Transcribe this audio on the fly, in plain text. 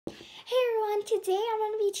everyone, today I'm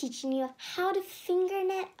going to be teaching you how to finger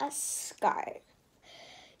knit a scarf.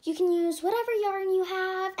 You can use whatever yarn you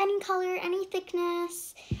have, any color, any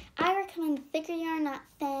thickness. I recommend thicker yarn, not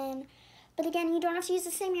thin. But again, you don't have to use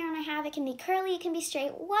the same yarn I have. It can be curly, it can be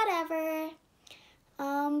straight, whatever.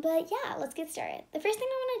 But yeah, let's get started. The first thing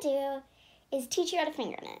I'm going to do is teach you how to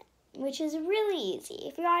finger knit, which is really easy.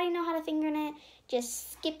 If you already know how to finger knit,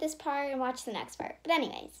 just skip this part and watch the next part. But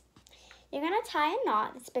anyways, you're going to tie a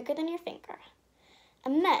knot that's bigger than your finger.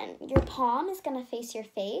 And then your palm is going to face your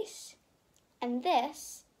face, and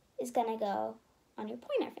this is going to go on your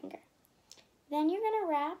pointer finger. Then you're going to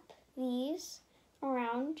wrap these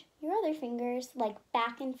around your other fingers, like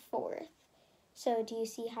back and forth. So do you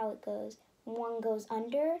see how it goes? One goes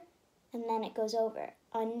under, and then it goes over.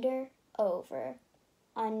 Under, over,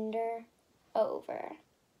 under, over.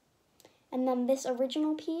 And then this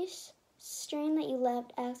original piece, string that you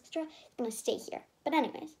left extra, is going to stay here. But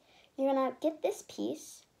anyways, you're going to get this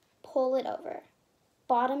piece, pull it over.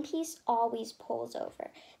 Bottom piece always pulls over.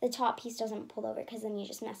 The top piece doesn't pull over because then you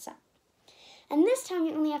just mess up. And this time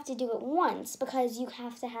you only have to do it once because you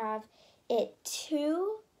have to have it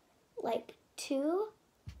two,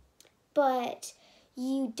 but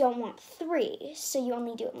you don't want three, so you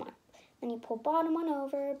only do it once. Then you pull bottom one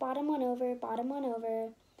over, bottom one over, bottom one over.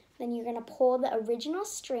 Then you're going to pull the original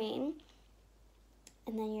string,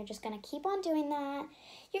 and then you're just going to keep on doing that.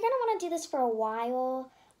 You're going to want to do this for a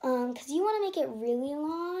while because you want to make it really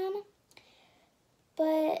long.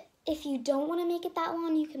 But if you don't want to make it that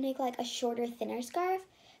long, you can make like a shorter, thinner scarf.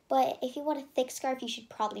 But if you want a thick scarf, you should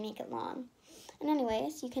probably make it long. And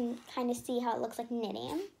anyways, you can kind of see how it looks like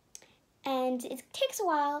knitting. And it takes a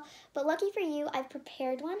while, but lucky for you, I've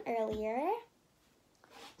prepared one earlier.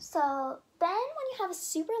 So then when you have a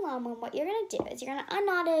super long one, what you're going to do is you're going to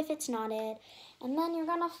unknot it if it's knotted, and then you're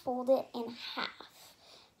going to fold it in half.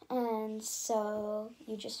 And so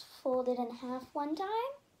you just fold it in half one time,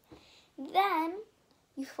 then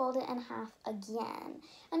you fold it in half again.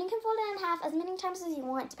 And you can fold it in half as many times as you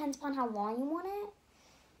want, depends upon how long you want it.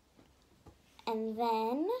 And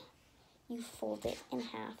then you fold it in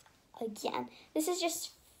half again. This is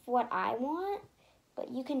just what I want, but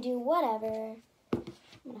you can do whatever.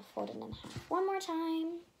 I'm going to fold it in half one more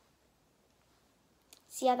time.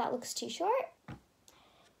 See how that looks too short?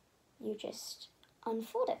 You just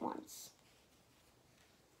unfold it once.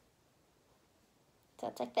 So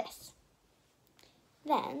it's like this.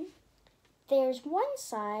 Then there's one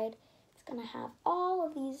side that's going to have all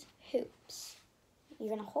of these hoops. You're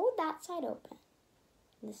going to hold that side open.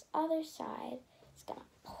 And this other side is going to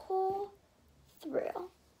pull through.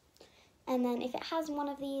 And then if it has one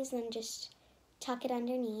of these, then just tuck it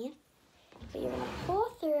underneath. But you're going to pull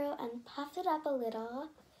through and puff it up a little.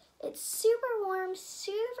 It's super warm,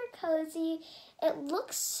 super cozy. It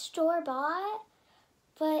looks store-bought,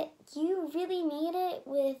 but you really made it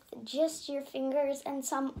with just your fingers and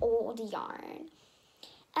some old yarn.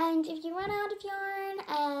 And if you run out of yarn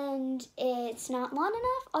and it's not long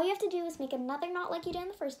enough, all you have to do is make another knot like you did in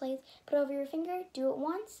the first place, put it over your finger, do it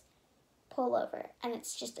once, pull over, and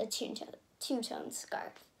it's just a two-tone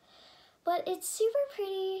scarf. But it's super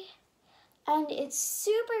pretty, and it's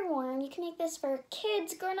super warm. You can make this for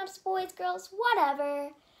kids, grown-ups, boys, girls,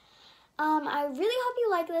 whatever. I really hope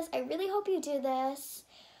you like this. I really hope you do this.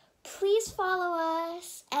 Please follow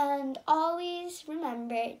us, and always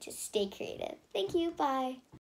remember to stay creative. Thank you. Bye.